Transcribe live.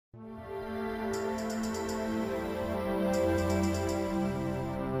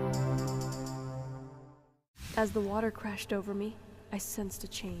As the water crashed over me, I sensed a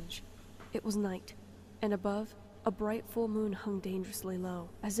change. It was night, and above, a bright full moon hung dangerously low,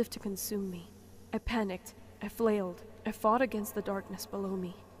 as if to consume me. I panicked, I flailed, I fought against the darkness below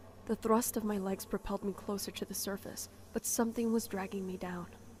me. The thrust of my legs propelled me closer to the surface, but something was dragging me down.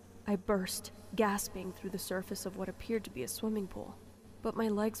 I burst, gasping through the surface of what appeared to be a swimming pool, but my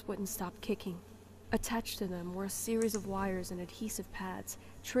legs wouldn't stop kicking. Attached to them were a series of wires and adhesive pads,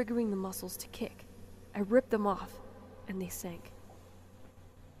 triggering the muscles to kick. I ripped them off, and they sank.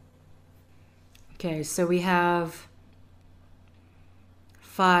 Okay, so we have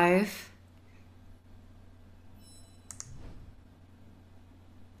 5.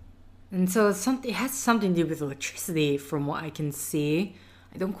 And so it has something to do with electricity from what I can see.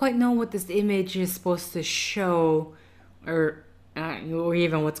 I don't quite know what this image is supposed to show, or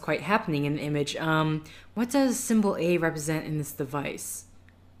even what's quite happening in the image. What does symbol A represent in this device?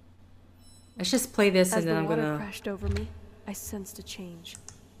 Let's just play this and then I'm gonna... As the water crashed over me, I sensed a change.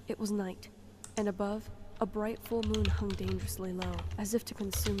 It was night, and above, a bright full moon hung dangerously low, as if to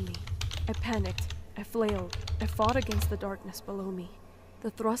consume me. I panicked, I flailed, I fought against the darkness below me. The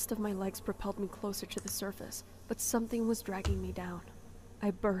thrust of my legs propelled me closer to the surface, but something was dragging me down.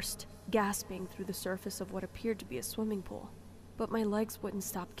 I burst, gasping through the surface of what appeared to be a swimming pool, but my legs wouldn't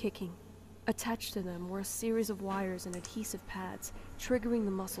stop kicking. Attached to them were a series of wires and adhesive pads, triggering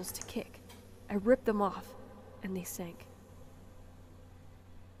the muscles to kick. I ripped them off, and they sank.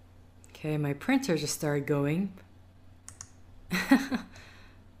 Okay, my printer just started going.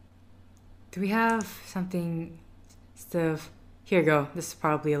 Do we have something stuff? Here we go. This is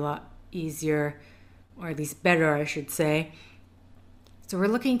probably a lot easier, or at least better, I should say. So we're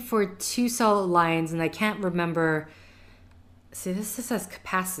looking for 2 solid lines, and I can't remember. See, this says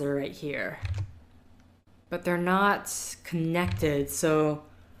capacitor right here, but they're not connected. So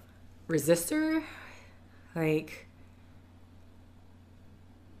resistor, like,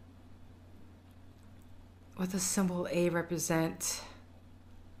 what does symbol A represent?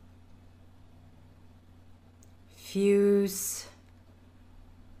 Fuse,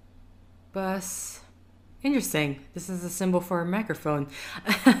 bus. Interesting. This is a symbol for a microphone.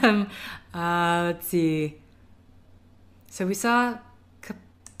 Let's see. So we see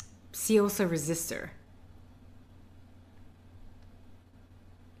also resistor.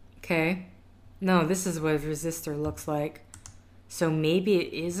 Okay. No, this is what a resistor looks like. So maybe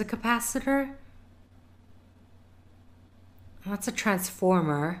it is a capacitor? That's a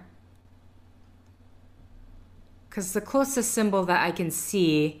transformer. Because the closest symbol that I can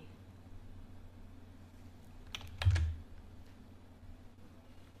see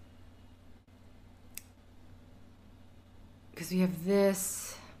because we have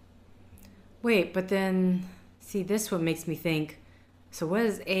this. Wait, but then see, this what makes me think. So what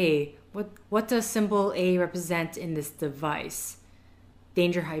is A? What does symbol A represent in this device?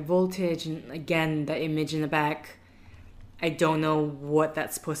 Danger, high voltage, and again the image in the back. I don't know what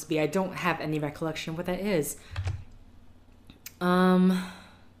that's supposed to be. I don't have any recollection of what that is. I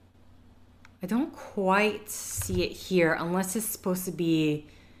don't quite see it here unless it's supposed to be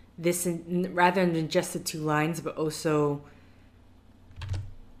this rather than just the 2 lines, but also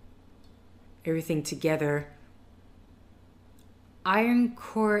everything together. Iron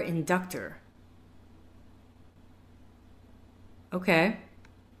core inductor. Okay.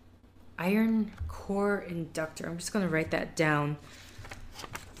 Iron core inductor. I'm just going to write that down.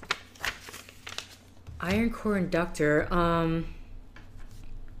 Iron core inductor.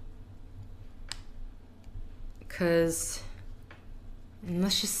 Because,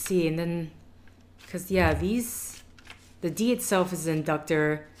 let's just see, and then, because yeah, the D itself is an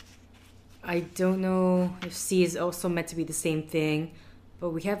inductor. I don't know if C is also meant to be the same thing,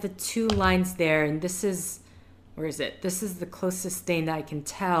 but we have the 2 lines there, and this is, where is it? This is the closest thing that I can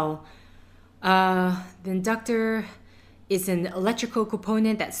tell. The inductor is an electrical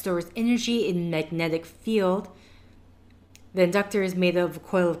component that stores energy in a magnetic field. The inductor is made of a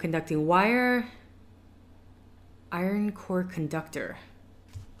coil of conducting wire. Iron core conductor.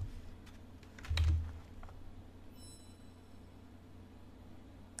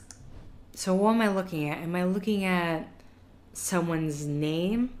 So what am I looking at? Am I looking at someone's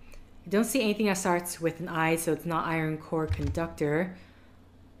name? I don't see anything that starts with an I, so it's not iron core conductor.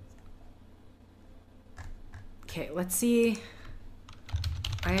 Okay, let's see.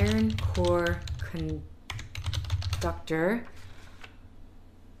 Iron core conductor.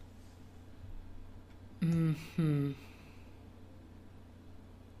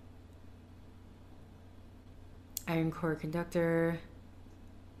 Iron core conductor.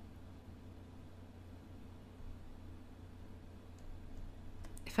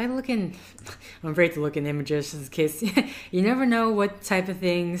 if I look in, I'm afraid to look in images just in case. You never know what type of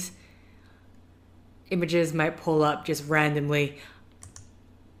things images might pull up just randomly.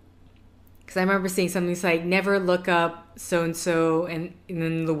 Because I remember seeing something like, never look up so-and-so, and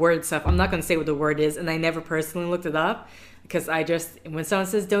then the word stuff. I'm not going to say what the word is, and I never personally looked it up. Because I just, when someone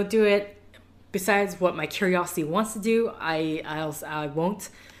says don't do it, besides what my curiosity wants to do, I won't.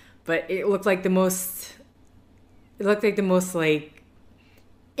 But it looked like the most like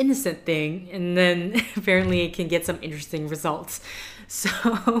innocent thing, and then apparently it can get some interesting results.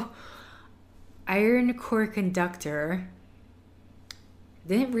 So iron core conductor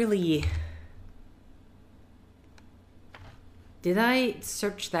didn't really. Did I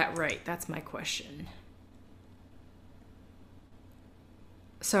search that right? That's my question.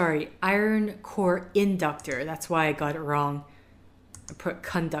 Sorry, iron core inductor. That's why I got it wrong. I put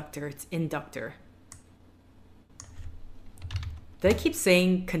conductor, it's inductor. Did I keep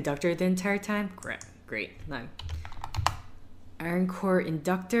saying conductor the entire time? Great. No. Iron core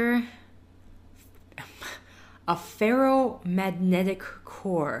inductor. A ferromagnetic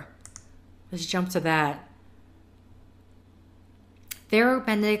core. Let's jump to that.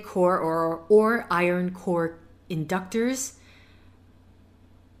 Ferromagnetic core or iron core inductors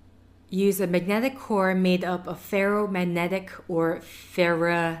use a magnetic core made up of ferromagnetic or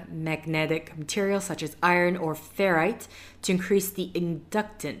ferromagnetic materials such as iron or ferrite to increase the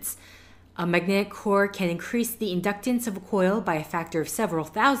inductance. A magnetic core can increase the inductance of a coil by a factor of several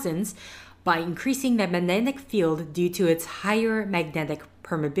thousands by increasing the magnetic field due to its higher magnetic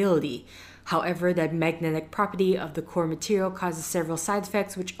permeability. However, the magnetic property of the core material causes several side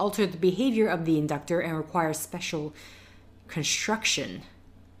effects which alter the behavior of the inductor and require special construction.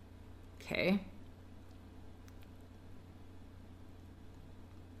 Okay.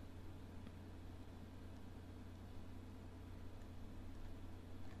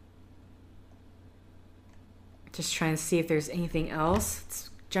 Just trying to see if there's anything else.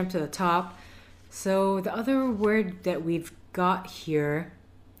 Let's jump to the top. So the other word that we've got here,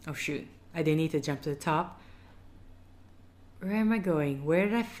 oh shoot, I didn't need to jump to the top. Where am I going? Where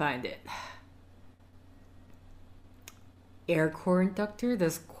did I find it? Air core inductor.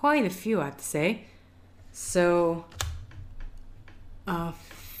 There's quite a few, I have to say. So,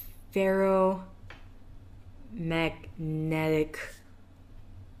 ferromagnetic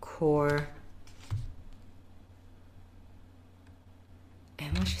core.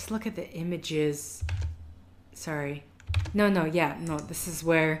 And let's just look at the images. Sorry. No, this is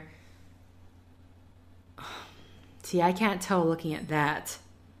where... See, I can't tell looking at that.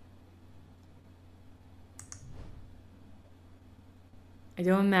 I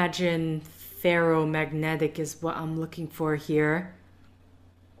don't imagine ferromagnetic is what I'm looking for here.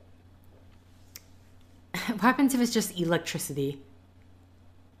 What happens if it's just electricity?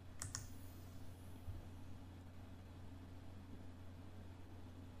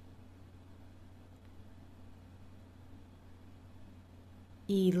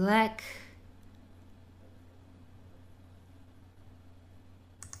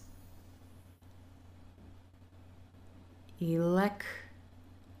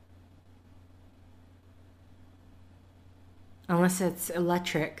 Unless it's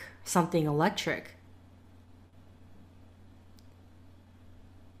electric, something electric.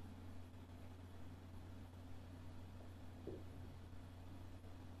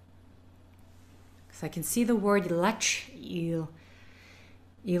 Because I can see the word I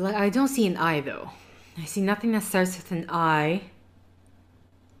don't see an I though. I see nothing that starts with an I.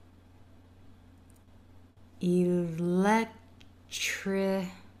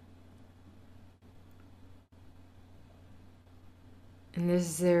 And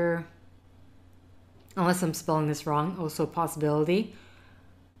is there, unless I'm spelling this wrong, also a possibility.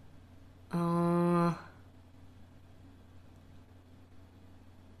 I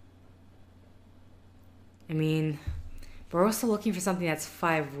mean, we're also looking for something that's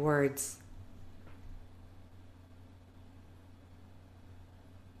 5 words.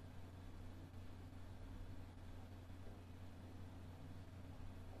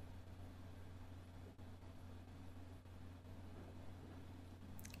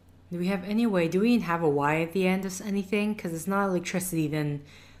 Do we have any way? Do we even have a Y at the end of anything? Because it's not electricity, then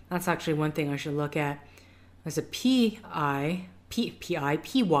that's actually one thing I should look at. There's a P-I,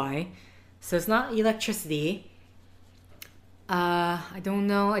 P-Y. So it's not electricity. I don't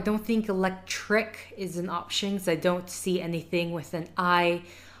know. I don't think electric is an option because I don't see anything with an I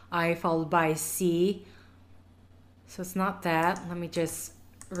followed by a C. So it's not that. Let me just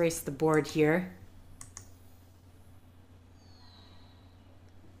erase the board here.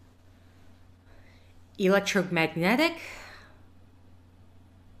 Electromagnetic.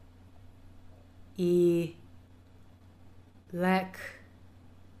 Because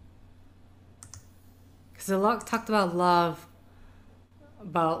the lot talked about love,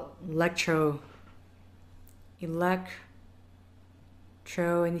 about electro,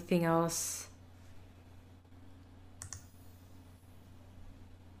 anything else?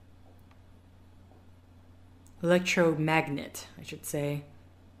 Electromagnet, I should say.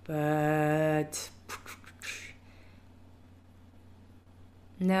 But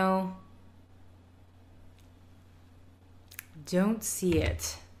no. Don't see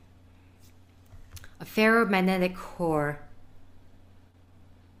it. A ferromagnetic core.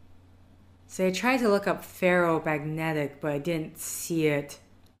 So I tried to look up ferromagnetic, but I didn't see it.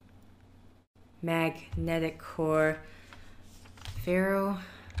 Magnetic core. Ferro.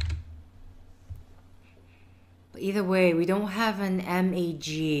 But either way, we don't have an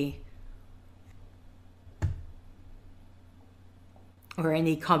MAG. Or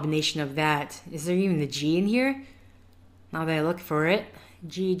any combination of that. Is there even a G in here? Now that I look for it.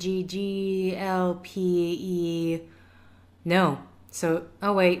 G, G, G, L, P, E. No. So,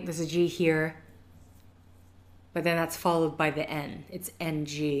 oh wait, there's a G here. But then that's followed by the N. It's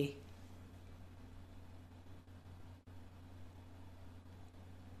NG.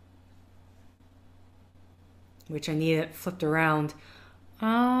 Which I need it flipped around.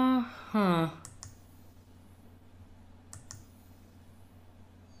 Uh-huh.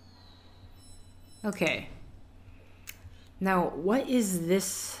 Okay. Now, what is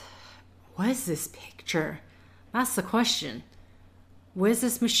this? What is this picture? That's the question. What is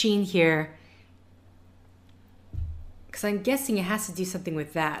this machine here? Because I'm guessing it has to do something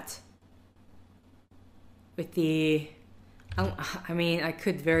with that. With the... I mean, I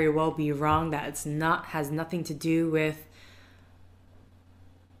could very well be wrong that it's not, has nothing to do with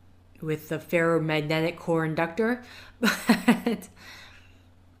the ferromagnetic core inductor, but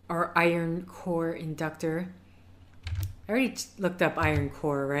or iron core inductor. I already looked up iron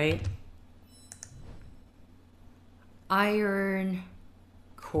core, right? Iron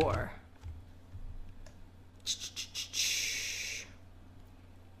core.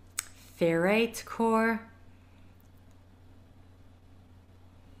 Ferrite core.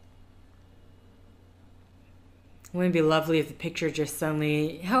 Wouldn't it be lovely if the picture just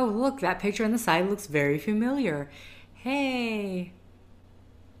suddenly... Oh, look, that picture on the side looks very familiar. Hey.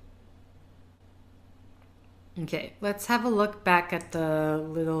 Okay, let's have a look back at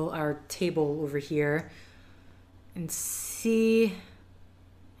our table over here and see...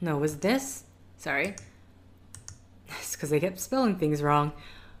 No, was this? Sorry. It's because I kept spelling things wrong.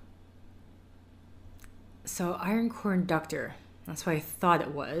 So, iron core inductor. That's what I thought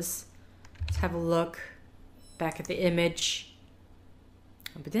it was. Let's have a look back at the image.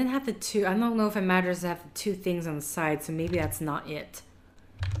 But didn't have the two... I don't know if it matters to have the two things on the side, so maybe that's not it.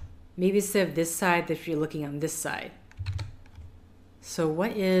 Maybe instead of this side, that you're looking on this side. So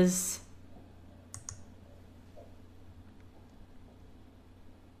what is...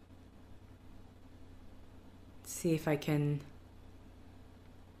 Let's see if I can...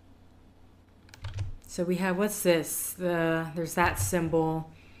 So we have, what's this? There's that symbol.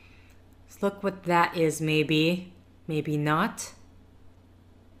 Let's look what that is, maybe. Maybe not.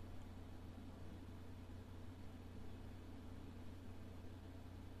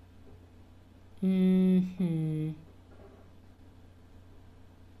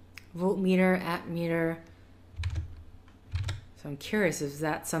 Voltmeter, ammeter. So I'm curious, is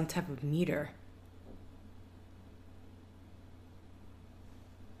that some type of meter?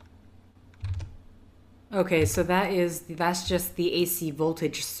 Okay, so that's just the AC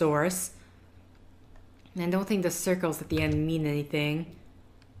voltage source. And I don't think the circles at the end mean anything.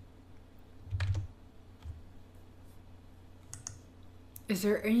 Is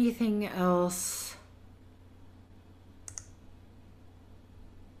there anything else?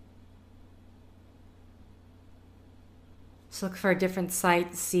 Let's look for a different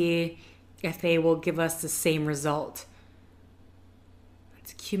site to see if they will give us the same result.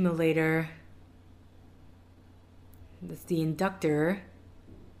 That's accumulator. That's the inductor.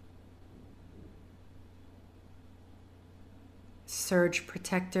 Surge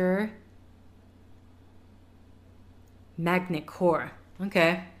protector. Magnet core.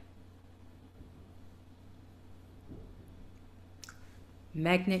 Okay.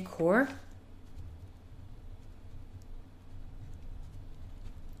 Magnet core.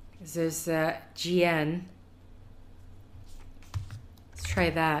 There's GN. Let's try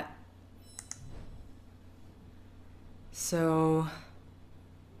that. So,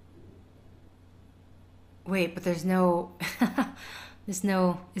 wait, but there's no, is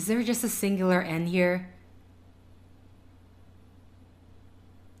there just a singular N here?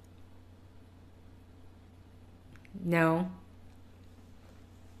 No.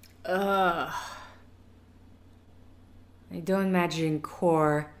 Ugh. I don't imagine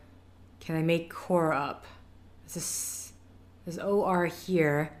core. Can I make core up? There's OR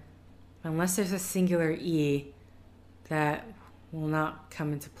here. Unless there's a singular E, that will not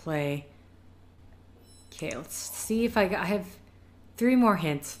come into play. Okay, let's see if I have 3 more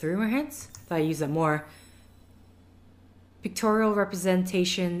hints. 3 more hints? If I use them more. Pictorial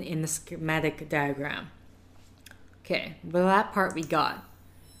representation in the schematic diagram. Okay, well that part we got.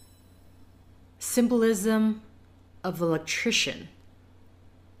 Symbolism of electrician.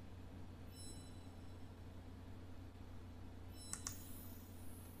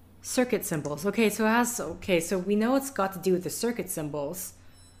 Circuit symbols. Okay, so we know it's got to do with the circuit symbols.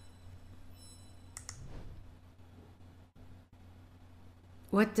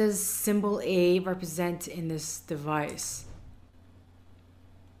 What does symbol A represent in this device?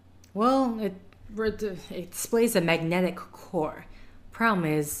 Well, it displays a magnetic core. Problem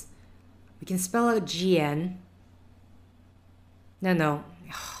is, we can spell out GN. No.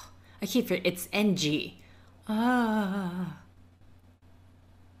 I keep it. It's NG.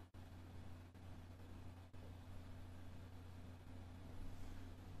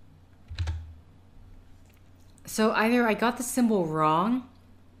 So either I got the symbol wrong,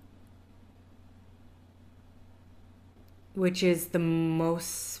 which is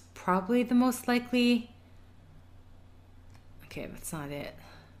probably the most likely. Okay, that's not it.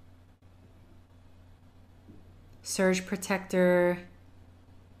 Surge protector,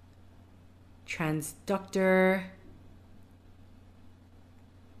 transductor,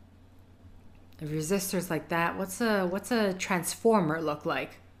 resistors like that. What's a transformer look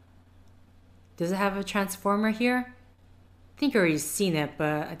like? Does it have a transformer here? I think I've already seen it,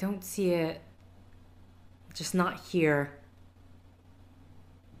 but I don't see it. Just not here.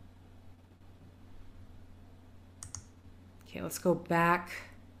 Okay, let's go back.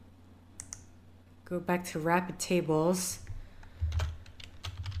 Go back to rapid tables.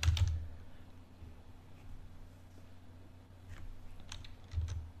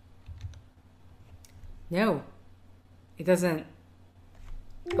 No, it doesn't.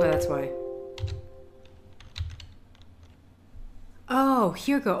 Oh, that's why. Oh,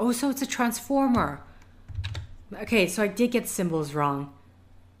 here we go. Oh, so it's a transformer. Okay, so I did get symbols wrong.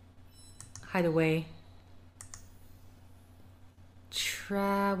 Hideaway.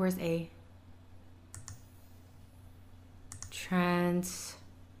 Where's A? Transformer.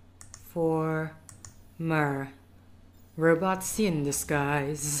 Robots in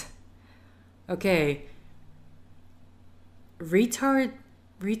disguise. Okay.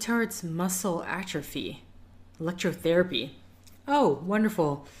 Retard's muscle atrophy. Electrotherapy. Oh,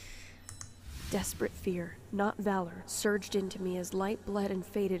 wonderful. Desperate fear, not valor, surged into me as light bled and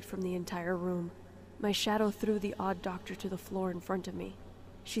faded from the entire room. My shadow threw the odd doctor to the floor in front of me.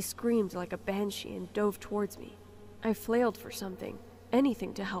 She screamed like a banshee and dove towards me. I flailed for something,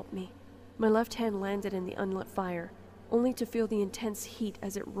 anything to help me. My left hand landed in the unlit fire, only to feel the intense heat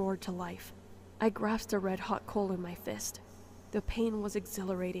as it roared to life. I grasped a red-hot coal in my fist. The pain was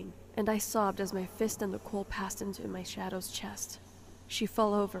exhilarating, and I sobbed as my fist and the coal passed into my shadow's chest. She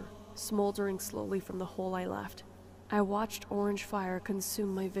fell over, smoldering slowly from the hole I left. I watched orange fire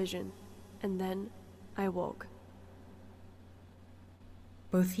consume my vision, and then I woke.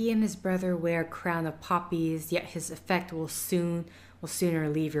 Both he and his brother wear a crown of poppies, yet his effect will sooner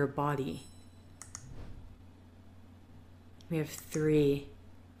leave your body. We have 3.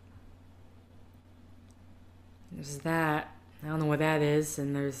 There's that. I don't know what that is,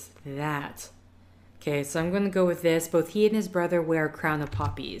 and there's that. Okay, so I'm going to go with this. Both he and his brother wear a crown of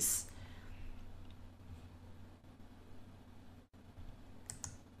poppies.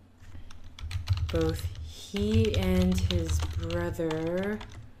 Both he and his brother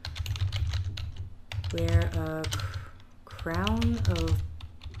wear a crown of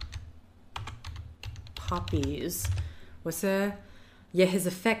poppies. What's that? Yet his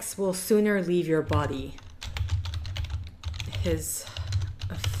effects will sooner leave your body. His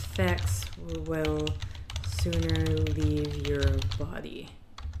effects will sooner leave your body.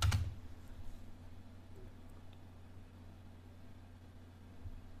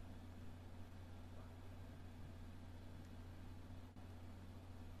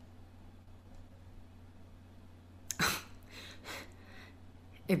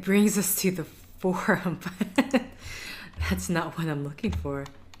 It brings us to the forum, but that's not what I'm looking for.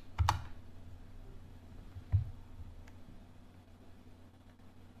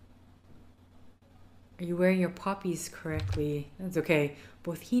 Are you wearing your poppies correctly? That's okay.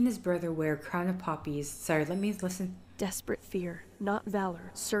 Both he and his brother wear a crown of poppies. Sorry, let me listen. Desperate fear, not valor,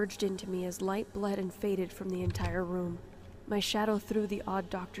 surged into me as light bled and faded from the entire room. My shadow threw the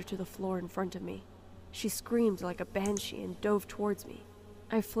odd doctor to the floor in front of me. She screamed like a banshee and dove towards me.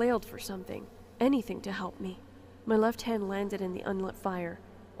 I flailed for something, anything to help me. My left hand landed in the unlit fire,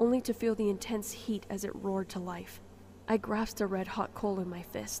 only to feel the intense heat as it roared to life. I grasped a red-hot coal in my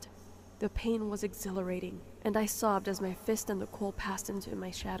fist. The pain was exhilarating, and I sobbed as my fist and the coal passed into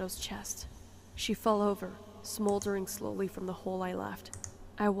my shadow's chest. She fell over, smoldering slowly from the hole I left.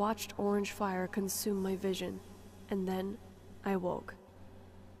 I watched orange fire consume my vision, and then I woke.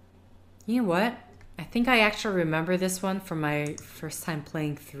 You know what? I think I actually remember this one from my first time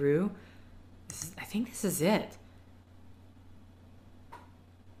playing through. I think this is it.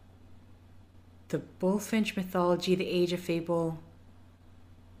 The Bullfinch mythology, the Age of Fable.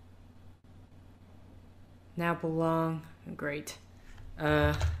 Now belong. Great.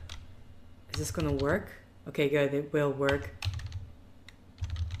 Is this gonna work? Okay, good. It will work.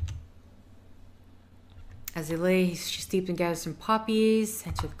 As they lay, she steeped and gathered some poppies.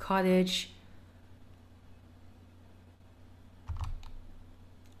 Enter the cottage.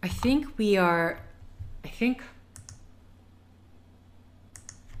 I think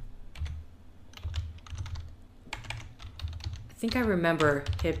I remember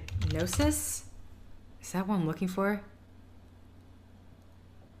hypnosis. Is that what I'm looking for?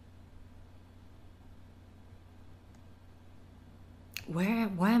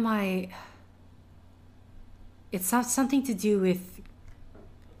 Why am I? It's not something to do with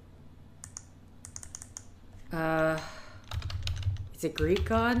is it Greek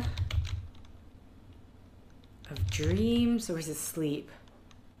god of dreams, or is it sleep?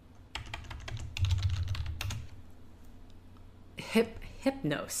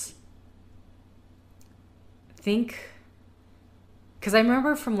 Hypnos. Think, because I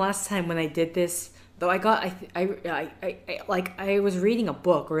remember from last time when I did this, though I was reading a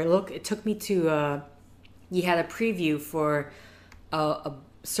book, or it took me to you had a preview for a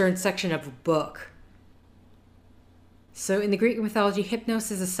certain section of a book. So in the Greek mythology,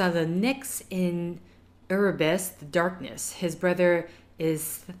 Hypnos is the son of Nyx in Erebus, the darkness. His brother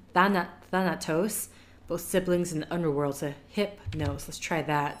is Thanatos, both siblings in the underworld. So Hypnos. Let's try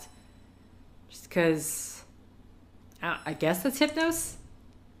that. Just because I guess that's Hypnos?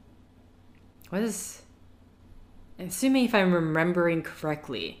 What is... Assuming if I'm remembering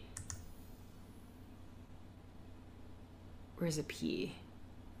correctly. Where's a P?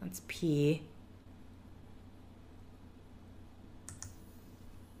 That's P.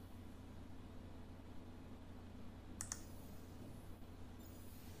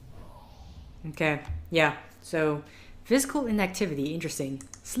 Okay, yeah. So, physical inactivity, interesting.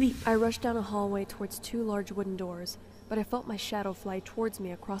 Sleep. I rushed down a hallway towards two large wooden doors, but I felt my shadow fly towards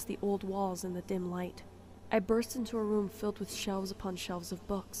me across the old walls in the dim light. I burst into a room filled with shelves upon shelves of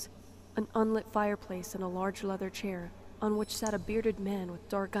books, an unlit fireplace and a large leather chair, on which sat a bearded man with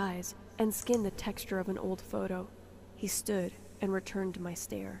dark eyes and skin the texture of an old photo. He stood and returned my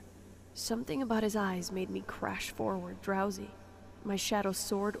stare. Something about his eyes made me crash forward, drowsy. My shadow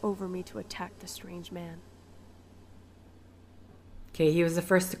soared over me to attack the strange man. Okay, he was the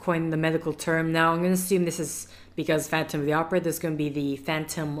first to coin the medical term. Now, I'm going to assume this is because Phantom of the Opera. There's going to be the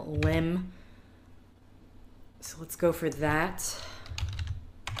phantom limb. So let's go for that.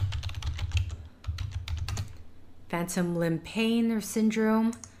 Phantom limb pain or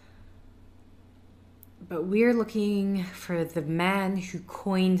syndrome. But we're looking for the man who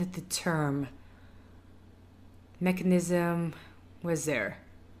coined the term. Mechanism was there.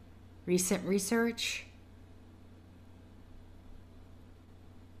 Recent research.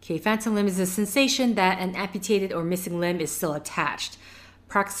 Okay, phantom limb is a sensation that an amputated or missing limb is still attached.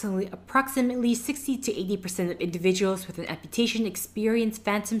 Approximately 60 to 80% of individuals with an amputation experience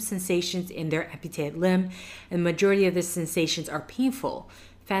phantom sensations in their amputated limb, and the majority of the sensations are painful.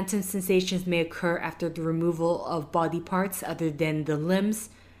 Phantom sensations may occur after the removal of body parts other than limbs,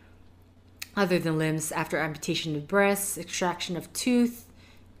 after amputation of breasts, extraction of tooth.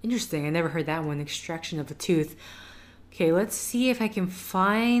 Interesting, I never heard that one, extraction of a tooth. Okay, let's see if I can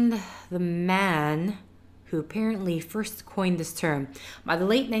find the man who apparently first coined this term. By the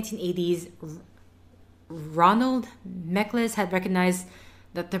late 1980s, Ronald Mekles had recognized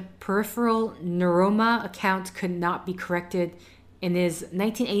that the peripheral neuroma account could not be corrected. In his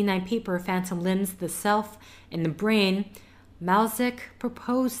 1989 paper, Phantom Limbs, the Self and the Brain, Malzek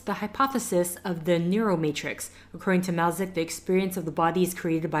proposed the hypothesis of the neuromatrix. According to Malzek, the experience of the body is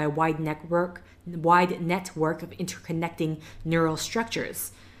created by a wide network of interconnecting neural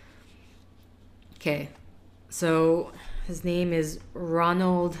structures. Okay, so his name is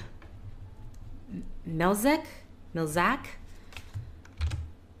Ronald Malzek. Milzak.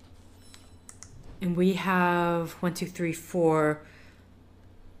 And we have 1, 2, 3, 4.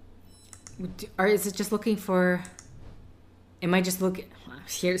 Is it just looking for... Am I just looking...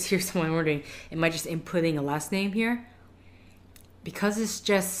 Here's what I'm wondering. Am I just inputting a last name here? Because it's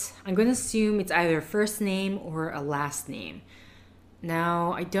just... I'm going to assume it's either a first name or a last name.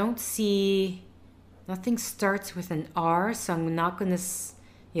 Now, I don't see... Nothing starts with an R, so I'm not going to...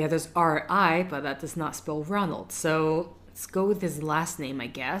 Yeah, there's R-I, but that does not spell Ronald. So, let's go with his last name, I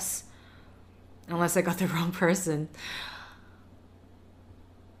guess. Unless I got the wrong person.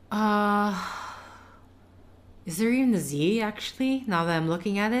 Is there even a Z, actually, now that I'm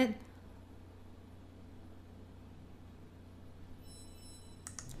looking at it?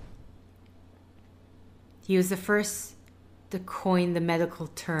 He was the first to coin the medical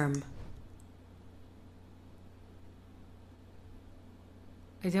term.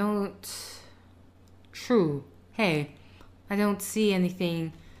 I don't... True. Hey, I don't see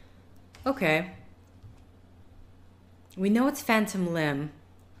anything... Okay. We know it's phantom limb.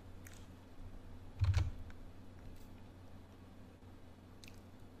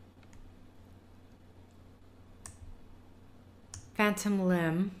 Phantom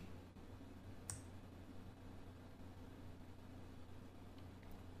limb.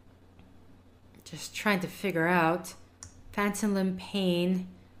 Just trying to figure out. Phantom limb pain,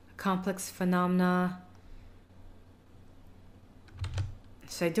 a complex phenomena.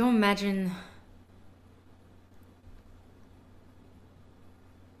 So I don't imagine...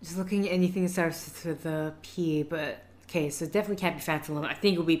 Just looking at anything that starts with a P, but... Okay, so it definitely can't be phantom limb. I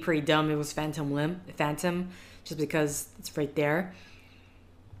think it would be pretty dumb if it was phantom limb. Phantom, just because it's right there.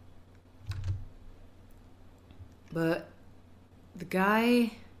 But... The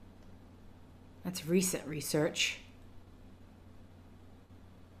guy... That's recent research.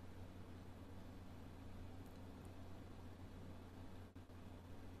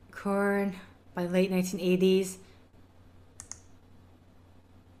 Corn by the late 1980s.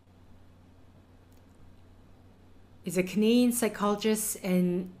 Is a Canadian psychologist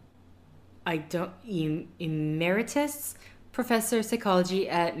and emeritus professor of psychology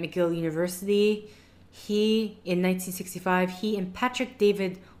at McGill University. In 1965, he and Patrick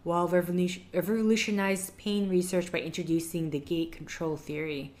David Wall revolutionized pain research by introducing the gate control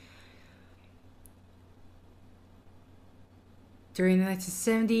theory. During the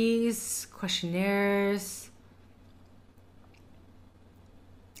 1970s, questionnaires,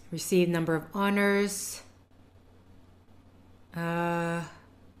 received a number of honors. After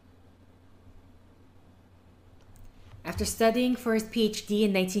studying for his PhD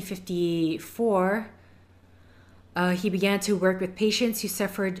in 1954, he began to work with patients who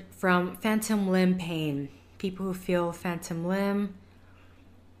suffered from phantom limb pain. People who feel phantom limb.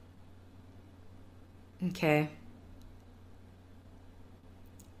 Okay.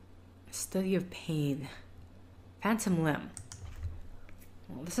 Study of pain. Phantom limb.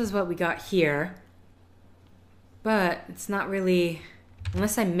 Well, this is what we got here. But it's not really...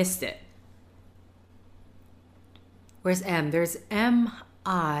 Unless I missed it. Where's M? There's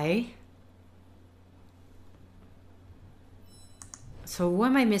M-I. So what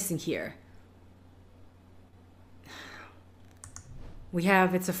am I missing here? We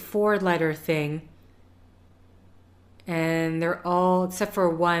have... It's a 4-letter thing. And they're all, except for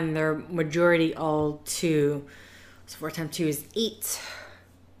one, they're majority all 2. So 4 times 2 is 8.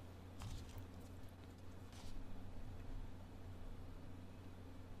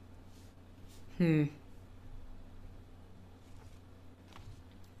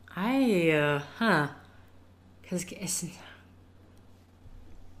 Because,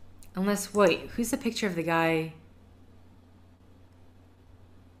 unless, wait, who's the picture of the guy?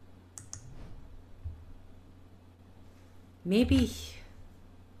 Maybe,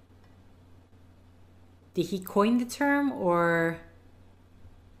 did he coin the term, or...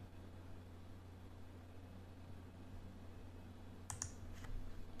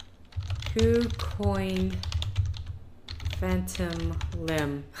 Who coined phantom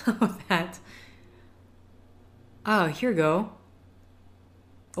limb? That. Oh, here we go.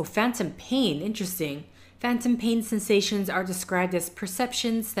 Oh, phantom pain. Interesting. Phantom pain sensations are described as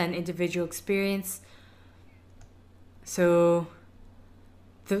perceptions that an individual experience. So,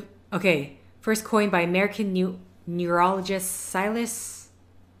 first coined by American neurologist Silas.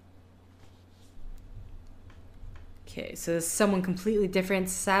 Okay, so this is someone completely different.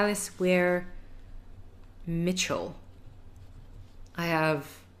 Silas Ware Mitchell. I have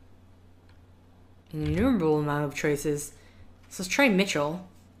an innumerable amount of choices. So let's try Mitchell,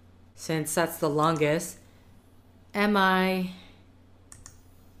 since that's the longest.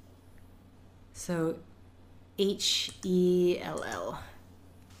 So H-E-L-L.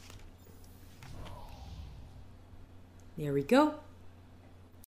 There we go.